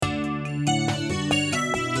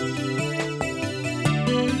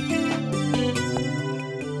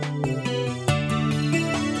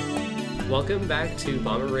Welcome back to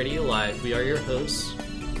Bomber Radio Live. We are your hosts,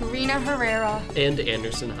 Karina Herrera and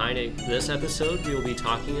Anderson Heinig. This episode, we will be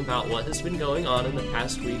talking about what has been going on in the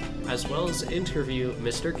past week, as well as interview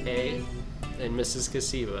Mr. K and Mrs.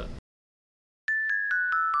 Kosiba.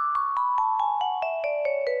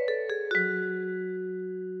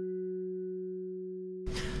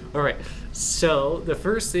 Alright, so the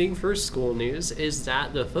first thing for school news is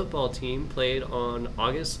that the football team played on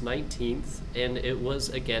August 19th, and it was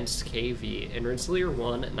against KV, and Rensselaer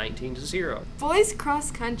won 19-0. Boys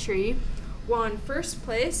cross country won first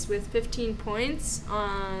place with 15 points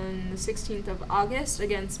on the 16th of August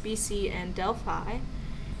against BC and Delphi.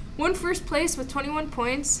 Won first place with 21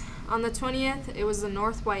 points. On the 20th, it was the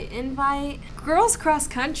North White Invite. Girls cross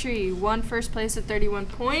country won first place with 31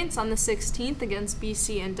 points on the 16th against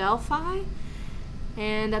BC and Delphi.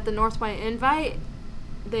 And at the North White Invite,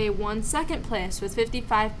 they won second place with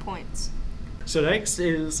 55 points. So next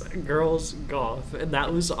is girls golf, and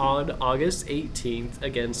that was on August 18th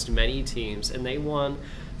against many teams, and they won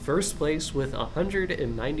first place with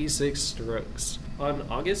 196 strokes. On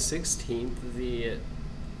August 16th, the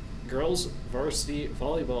girls varsity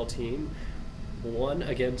volleyball team won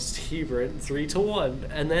against Hebron 3-1,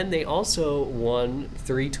 and then they also won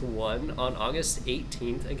 3-1 on August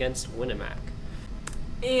 18th against Winnemac.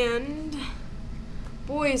 And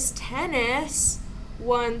boys tennis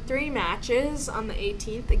won 3 matches on the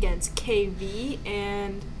 18th against KV,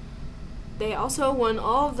 and they also won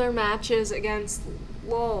all of their matches against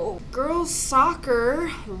Lowell. Girls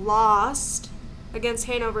soccer lost against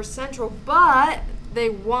Hanover Central, but they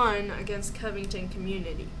won against Covington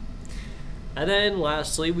Community. And then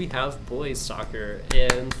lastly, we have boys soccer,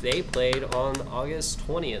 and they played on August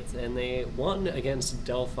 20th, and they won against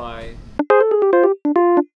Delphi.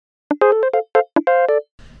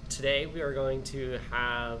 Today we are going to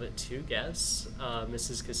have 2 guests,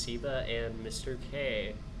 Mrs. Kosiba and Mr.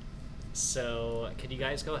 K. So could you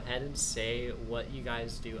guys go ahead and say what you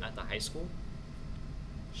guys do at the high school?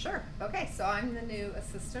 Sure. Okay, so I'm the new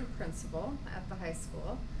assistant principal at the high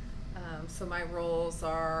school. So my roles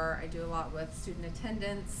are, I do a lot with student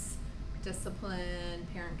attendance, discipline,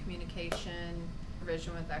 parent communication,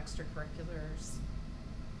 provision with extracurriculars,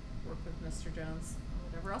 work with Mr. Jones,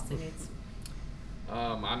 whatever else he needs.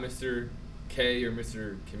 I'm Mr. K or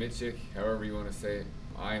Mr. Kimiecik, however you want to say it.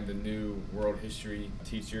 I am the new world history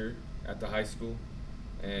teacher at the high school,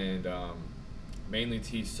 and mainly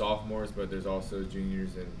teach sophomores, but there's also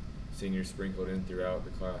juniors and seniors sprinkled in throughout the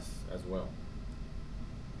class as well.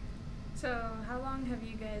 So how long have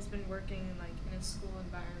you guys been working in a school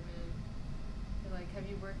environment? Or, have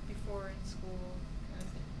you worked before in school kind of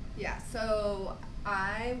thing? Yeah, so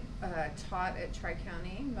I taught at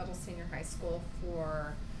Tri-County Middle Senior High School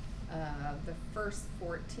for the first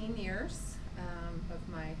 14 years of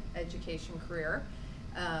my education career.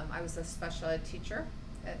 I was a special ed teacher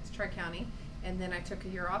at Tri-County, and then I took a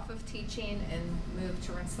year off of teaching and moved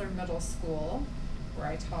to Rensselaer Middle School, where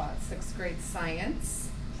I taught 6th grade science.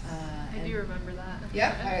 I do remember that.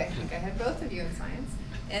 Yep, I think I had both of you in science.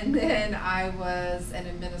 And then I was an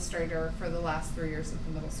administrator for the last 3 years at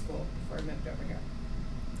the middle school before I moved over here.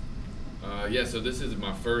 So this is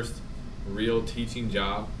my first real teaching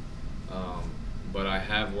job, but I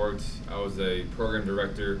have worked, I was a program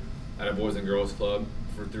director at a Boys and Girls Club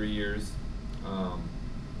for 3 years.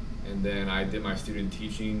 And then I did my student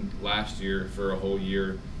teaching last year for a whole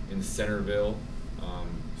year in Centerville.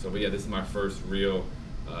 But this is my first real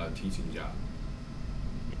teaching job.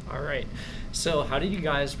 All right. So how did you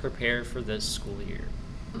guys prepare for this school year?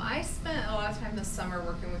 I spent a lot of time this summer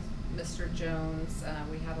working with Mr. Jones.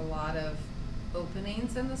 We had a lot of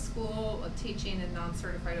openings in the school, teaching and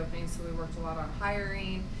non-certified openings, so we worked a lot on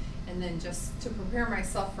hiring. And then just to prepare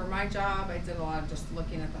myself for my job, I did a lot of just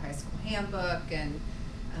looking at the high school handbook and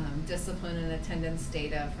discipline and attendance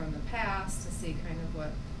data from the past to see kind of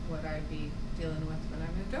what I'd be dealing with when I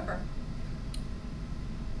moved over.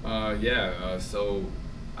 So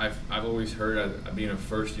I've always heard being a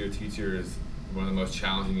first year teacher is one of the most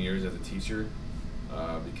challenging years as a teacher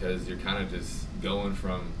because you're kind of just going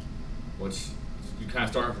from you kind of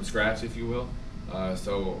starting from scratch, if you will.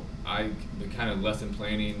 So I've been kind of lesson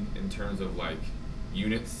planning in terms of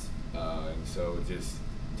units, and so just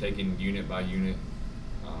taking unit by unit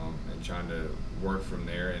and trying to work from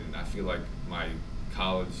there. And I feel like my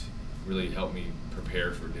college really helped me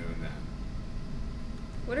prepare for doing that.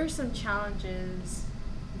 What are some challenges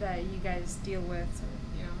that you guys deal with,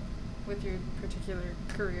 with your particular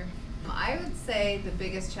career? I would say the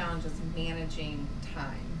biggest challenge is managing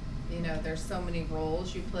time. There's so many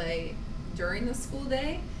roles you play during the school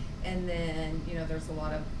day, and then there's a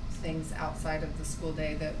lot of things outside of the school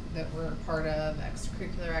day that we're a part of,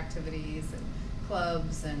 extracurricular activities and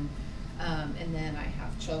clubs, and then I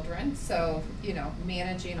have children. So,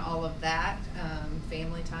 managing all of that,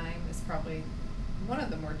 family time is probably one of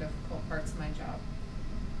the more difficult parts of my job.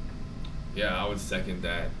 Yeah, I would second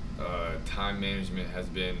that. Time management has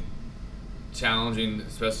been challenging,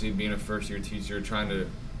 especially being a first-year teacher, trying to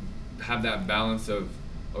have that balance of,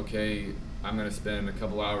 okay, I'm going to spend a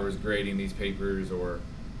couple hours grading these papers, or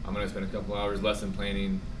I'm going to spend a couple hours lesson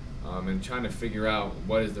planning, and trying to figure out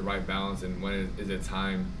what is the right balance and when is it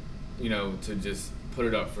time, to just put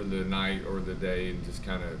it up for the night or the day and just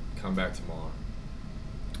kind of come back tomorrow.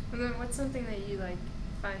 And then what's something that you find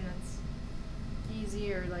that's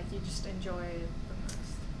easy or you just enjoy the most?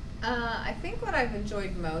 I think what I've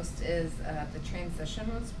enjoyed most is the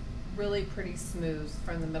transition was really pretty smooth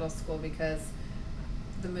from the middle school, because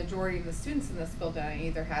the majority of the students in this building I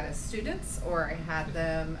either had as students or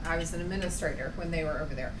I was an administrator when they were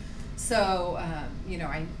over there. So,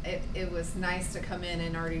 it was nice to come in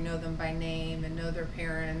and already know them by name and know their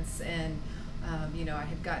parents, and I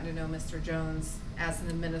had gotten to know Mr. Jones as an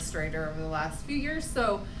administrator over the last few years,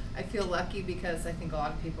 so I feel lucky because I think a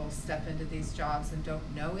lot of people step into these jobs and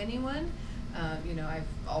don't know anyone. I've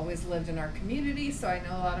always lived in our community, so I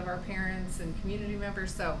know a lot of our parents and community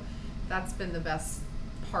members, so that's been the best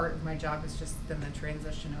part of my job. Is just then the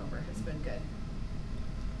transition over has been good.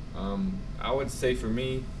 I would say for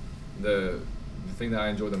me, the thing that I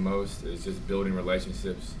enjoy the most is just building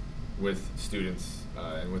relationships with students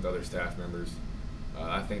and with other staff members.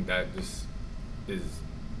 I think that just is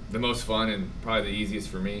the most fun and probably the easiest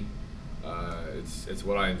for me. It's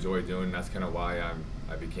what I enjoy doing. That's kind of why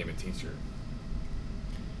I became a teacher.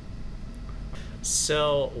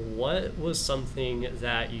 So, what was something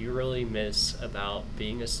that you really miss about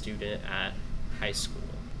being a student at high school?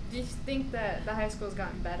 Do you think that the high school's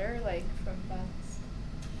gotten better, from past?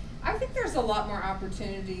 I think there's a lot more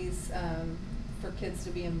opportunities for kids to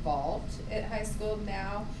be involved at high school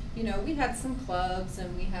now. We had some clubs,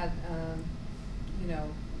 and we had,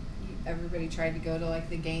 everybody tried to go to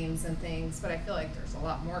the games and things, but I feel like there's a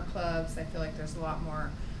lot more clubs. I feel like there's a lot more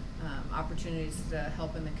opportunities to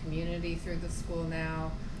help in the community through the school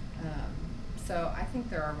now. So I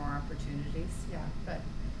think there are more opportunities, yeah. But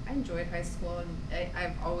I enjoyed high school, and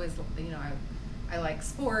I've always, I like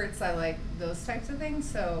sports, I like those types of things,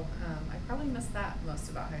 so I probably miss that most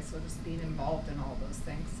about high school, just being involved in all those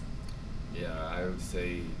things. Yeah, I would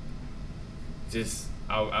say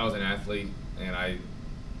I was an athlete, and I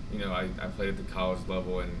played at the college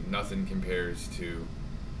level, and nothing compares to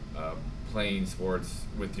playing sports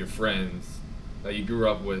with your friends that you grew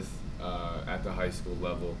up with at the high school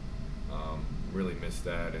level. Really miss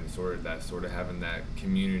that, and sort of having that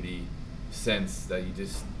community sense that you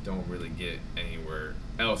just don't really get anywhere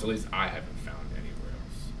else. At least I haven't found anywhere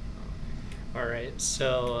else. All right,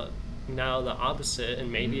 so now the opposite, and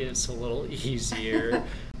maybe it's a little easier.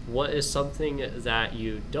 What is something that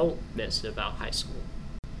you don't miss about high school?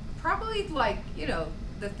 Probably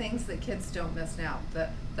the things that kids don't miss now,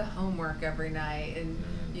 the homework every night, and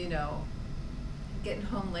getting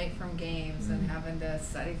home late from games and having to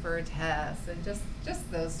study for a test, and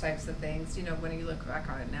just those types of things. When you look back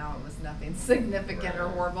on it now, it was nothing significant or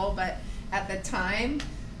horrible, but at the time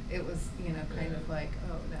it was kind of like,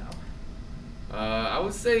 oh no. I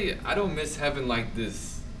would say I don't miss having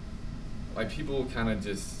this, people kind of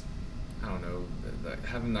just, I don't know,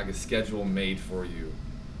 having a schedule made for you.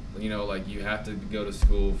 You have to go to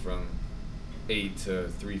school from 8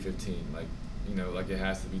 to 3:15. It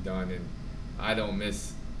has to be done, and I don't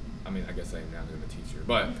miss. I mean, I guess I am now because I'm a teacher,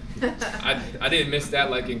 but I didn't miss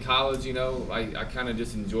that. In college, I kind of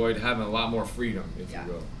just enjoyed having a lot more freedom, if you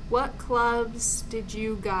will. What clubs did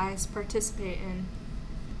you guys participate in?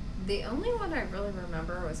 The only one I really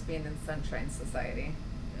remember was being in Sunshine Society.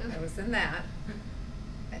 I was in that.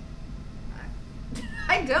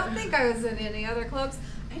 I don't think I was in any other clubs.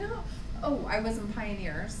 I was in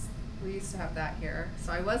Pioneers. We used to have that here.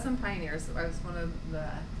 So I was in Pioneers. I was one of the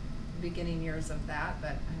beginning years of that,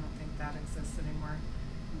 but I don't think that exists anymore.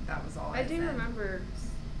 That was all I was do in. remember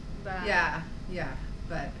that. Yeah,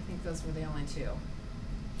 but I think those were the only two.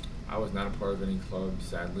 I was not a part of any club,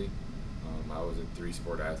 sadly. I was a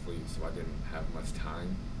 3-sport athlete, so I didn't have much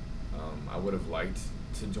time. I would have liked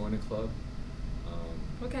to join a club.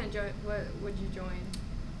 What would you join?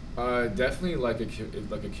 Definitely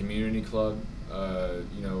a community club.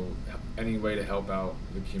 Any way to help out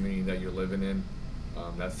the community that you're living in.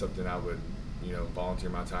 That's something I would, volunteer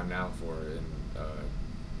my time now for, and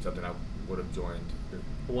something I would have joined.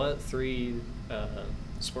 What 3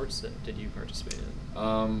 sports did you participate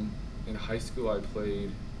in? In high school, I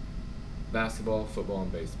played basketball, football,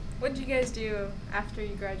 and baseball. What did you guys do after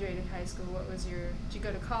you graduated high school? Did you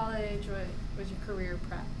go to college? What was your career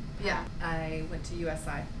prep? Yeah, I went to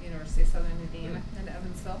USI, University of Southern Indiana in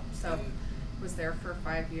Evansville. So was there for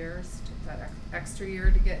 5 years. Took that extra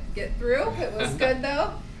year to get through. It was good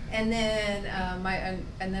though. And then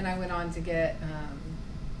and then I went on to get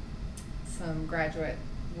some graduate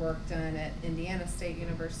work done at Indiana State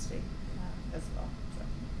University as well.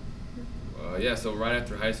 So right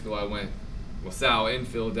after high school, I went LaSalle in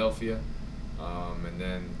Philadelphia, and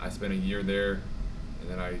then I spent a year there, and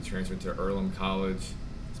then I transferred to Earlham College.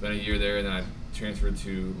 Spent a year there, and then I transferred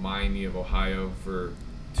to Miami of Ohio for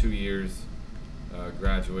 2 years,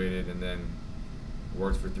 graduated, and then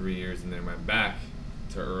worked for 3 years, and then went back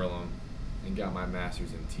to Earlham and got my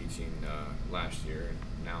master's in teaching last year,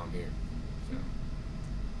 and now I'm here.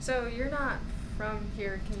 So you're not from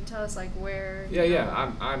here. Can you tell us like where?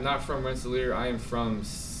 Yeah. I'm not from Rensselaer. I am from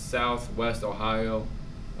Southwest Ohio,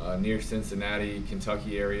 near Cincinnati,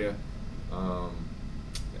 Kentucky area.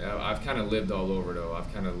 I've kind of lived all over though.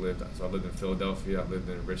 So I've lived in Philadelphia. I've lived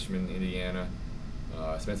in Richmond, Indiana.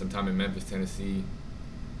 I spent some time in Memphis, Tennessee.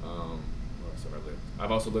 Where else have I lived?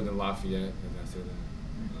 I've also lived in Lafayette. Did I say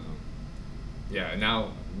that?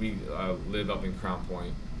 Now we live up in Crown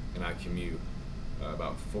Point, and I commute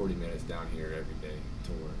about 40 minutes down here every day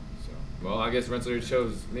to work. So, well, I guess Rensselaer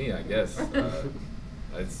chose me. I guess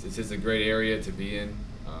it's just a great area to be in.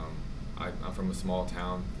 I'm from a small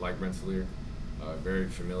town like Rensselaer. Very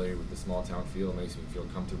familiar with the small town feel. It makes me feel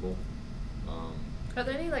comfortable. Are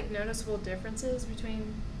there any like noticeable differences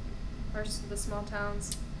between the small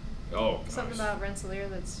towns? Oh, gosh. Something about Rensselaer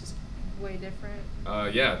that's just way different.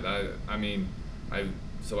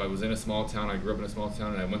 So I was in a small town. I grew up in a small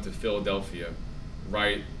town, and I went to Philadelphia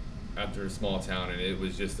right after a small town, and it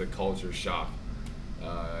was just a culture shock.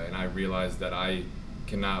 And I realized that I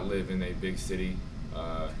cannot live in a big city.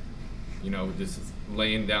 Just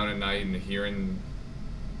laying down at night and hearing,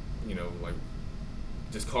 like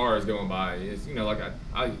just cars going by. It's,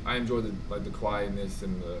 I enjoy the quietness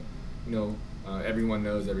and the, everyone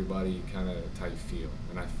knows everybody kind of type feel,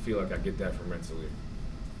 and I feel like I get that from Rensselaer.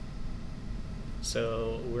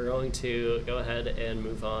 So we're going to go ahead and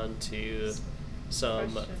move on to some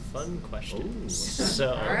fun questions. Ooh.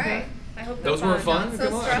 So, All right. I hope Those were fun. Not so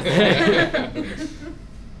Come on. stressful.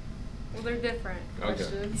 Well, they're different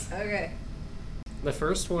questions. Okay. The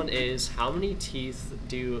first one is, how many teeth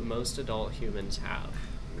do most adult humans have?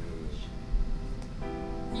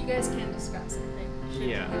 You guys can discuss, I think.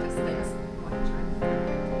 Yeah. Just thanks. One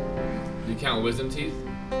time. Do you count wisdom teeth?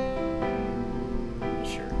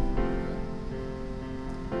 Sure.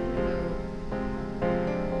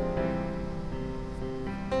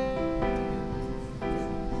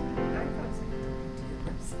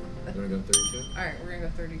 You want to go 32? All right, we're gonna go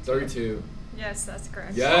 32. 32. Yes, that's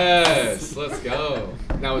correct. Yes, let's go.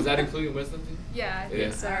 Now, is that including wisdom teeth? Yeah, I think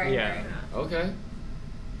Yeah. so. Alright, Yeah. Okay.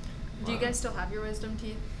 Do you guys still have your wisdom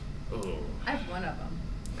teeth? Oh. I have one of them.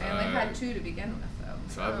 I only had 2 to begin with, though.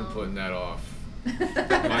 So I've been Oh. putting that off.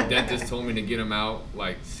 My dentist told me to get them out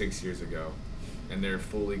like 6 years ago, and they're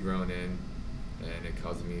fully grown in, and it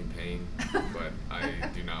causes me pain, but I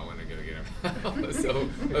do not want to go get them out. So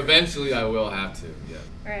eventually I will have to, yeah.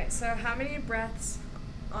 Alright, so how many breaths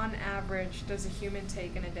on average does a human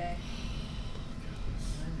take in a day?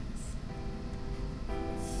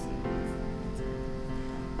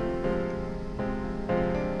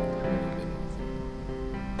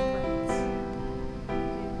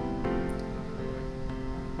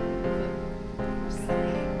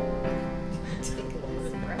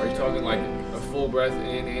 Are you talking like a full breath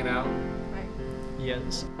in and out? Like,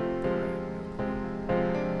 Yes.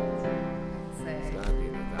 It's gotta be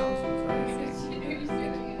in the thousands, right?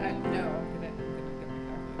 No, I'm gonna get my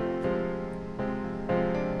calculator.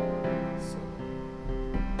 So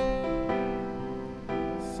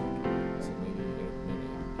maybe in a minute you can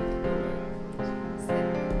do that. Doesn't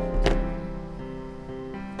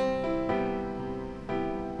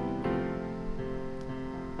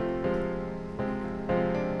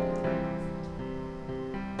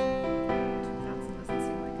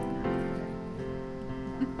seem like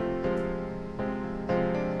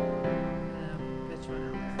bitch one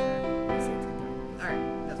out there. Say 2,000. All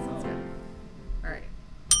right, that sounds good. All right.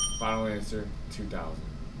 Final answer, 2,000.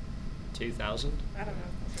 2,000? I don't know.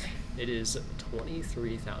 if that's right. It is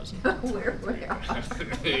 23,000. Where?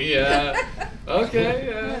 Yeah. Okay,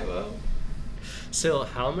 yeah, well. So,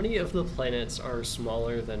 how many of the planets are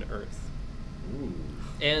smaller than Earth? Ooh.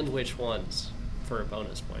 And which ones? For a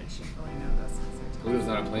bonus point. Oh, I know this. Pluto's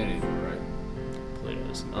not a planet anymore, right?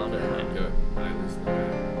 Pluto is not a Yeah. planet. Good. I at least know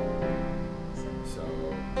that. So,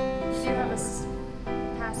 Do you have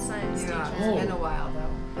past science Yeah, teacher. it's been a while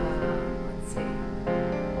though. Let's see.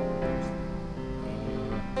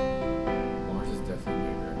 Mars is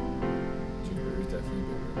definitely bigger. Jupiter is definitely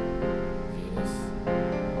bigger. Venus.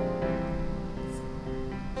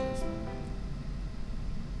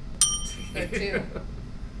 So two.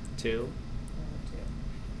 2.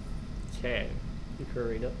 Okay.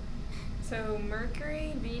 Karina? So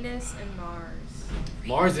Mercury, Venus, and Mars.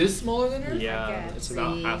 Mars is smaller than Earth? Yeah, guess. it's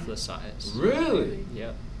about See? half the size. Really?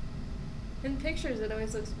 Yep. In pictures, it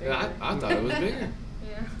always looks bigger. Yeah, I thought it was bigger.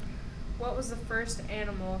 Yeah. What was the first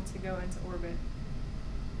animal to go into orbit?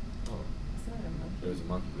 Oh, It's not a monkey. there was a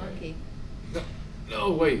monkey. Monkey.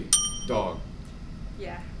 No, wait. Dog.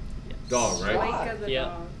 Yeah. Yes. Dog, right? Leica the Yeah.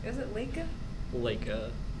 dog. Is it Leica?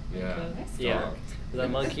 Leica. Yeah. Nice Yeah. dog. The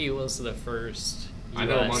monkey was the first I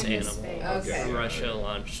know U.S. monkey. animal. Okay. Russia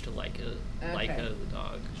launched Leica, Leica Okay. the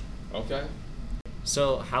dog. Okay.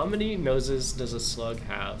 So, how many noses does a slug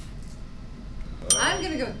have? I'm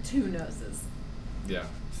gonna go with 2 noses. Yeah,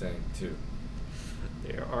 same. 2.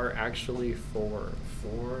 There are actually 4.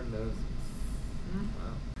 4 noses. Mm.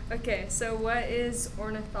 Wow. Okay, so what is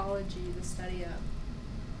ornithology, the study of?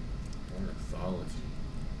 Ornithology.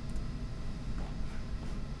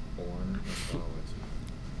 Ornithology.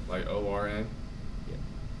 Like O-R-N? Yeah.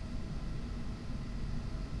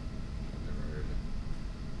 I've never heard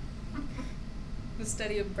of The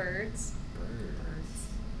study of birds. birds.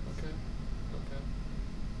 Okay. Okay.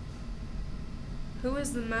 Who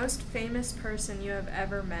is the most famous person you have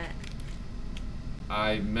ever met?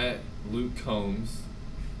 I met Luke Combs,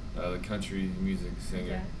 the country music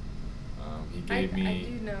singer. He gave me. I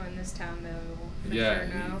do know in this town though. For Yeah,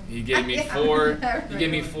 sure know. he gave me Yeah, 4. I He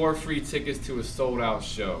gave me remember. 4 free tickets to a sold out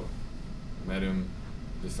show. Met him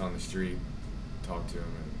just on the street, talked to him,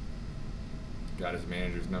 and got his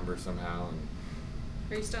manager's number somehow. And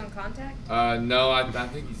Are you still in contact? no, I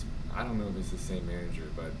think he's. I don't know if it's the same manager,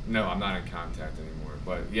 but no, I'm not in contact anymore.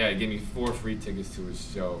 But yeah, he gave me 4 free tickets to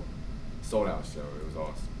his show, sold out show. It was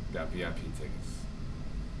awesome. Got VIP tickets.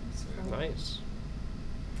 So, Nice.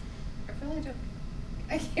 I really don't.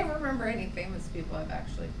 I can't remember any famous people I've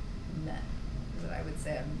actually met. That I would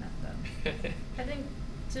say I've met them. I think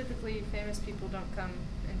typically famous people don't come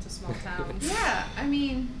into small towns. Yeah, I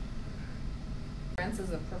mean, Prince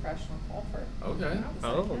is a professional golfer. Okay. Does that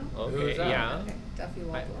Oh, count? Who okay. is that? Yeah. Okay, Duffy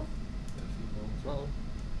Waldorf. Well,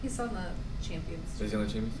 He's on the Champions. Is he on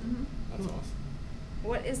the Champions? Mhm. That's awesome.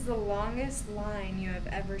 What is the longest line you have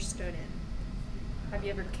ever stood in? Have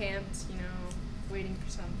you ever camped, waiting for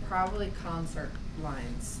something? Probably concert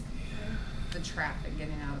lines. The traffic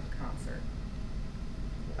getting out of a concert.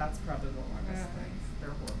 That's probably the longest Yeah. thing. They're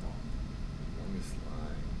horrible. Longest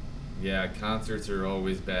line. Yeah, concerts are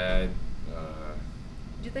always bad.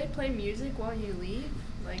 Do they play music while you leave?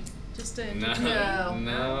 Like, just to No.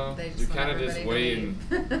 No. They just You're want kinda just everybody to waiting.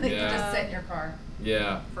 leave. You Yeah. can just sit in your car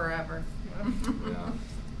Yeah. forever. Yeah.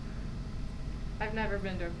 I've never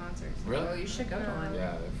been to a concert. so- Really? Oh, you should go to one.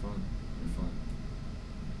 Yeah, they're fun. They're fun.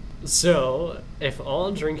 so if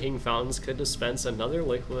all drinking fountains could dispense another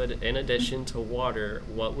liquid in addition to water,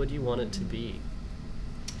 what would you want it to be?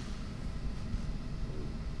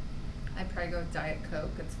 I'd probably go with Diet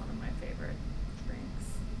Coke. It's one of my favorite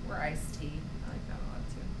drinks. Or iced tea. I like that a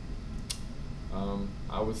lot too.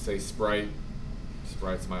 I would say Sprite.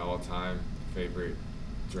 Sprite's my all-time favorite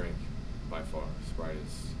drink by far. Sprite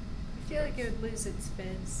is. I feel like it would lose its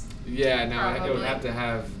fizz. Yeah, now it would Probably. have to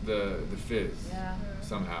have the fizz Yeah.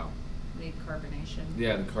 somehow. Need carbonation.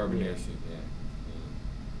 Yeah, the carbonation. Yeah.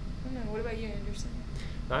 I don't know. What about you, Anderson?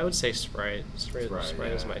 I would say Sprite. Sprite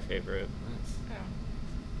Sprite, is yeah. my favorite. Nice.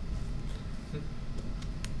 Oh.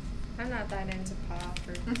 I'm not that into pop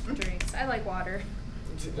or drinks. I like water.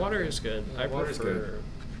 Water is good. Yeah, I water's prefer. good.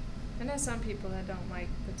 I know some people that don't like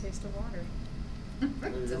the taste of water.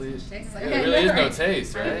 Doesn't really is- taste like There it. really is no Right.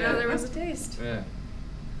 taste, I right? didn't know there was a taste. Yeah.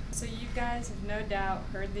 So you guys have no doubt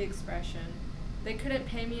heard the expression, they couldn't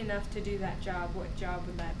pay me enough to do that job. What job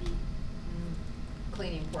would that be?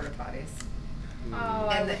 Cleaning porta potties. Oh,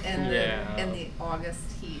 I in would the Yeah. in the August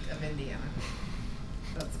heat of Indiana.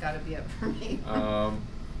 That's got to be up for me.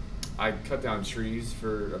 I cut down trees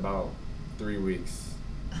for about 3 weeks,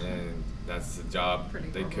 and that's the job Pretty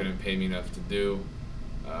they horrible. couldn't pay me enough to do.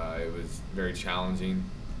 It was very challenging,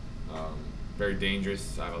 very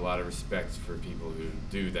dangerous. I have a lot of respect for people who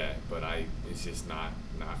do that, but it's just not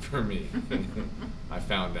for me. I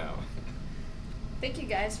found out. Thank you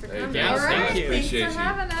guys for Hey, coming. Yeah, All thank right, you. thanks Appreciate for you.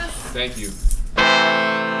 having us. Thank you.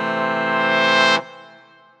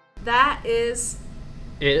 That is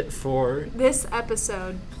it for this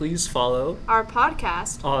episode. Please follow Our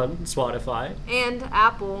podcast on Spotify and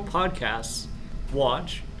Apple Podcasts.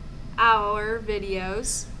 Watch our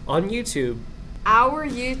videos. on YouTube. Our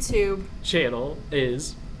YouTube Channel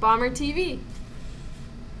is Bomber TV.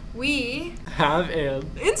 We have an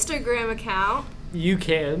Instagram account. you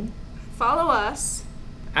can Follow us.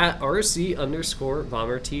 at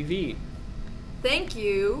RC_Bomber TV. Thank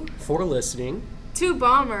you For listening, to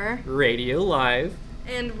Bomber, Radio Live.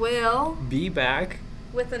 and we'll Be back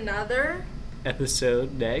with another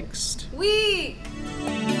episode next week.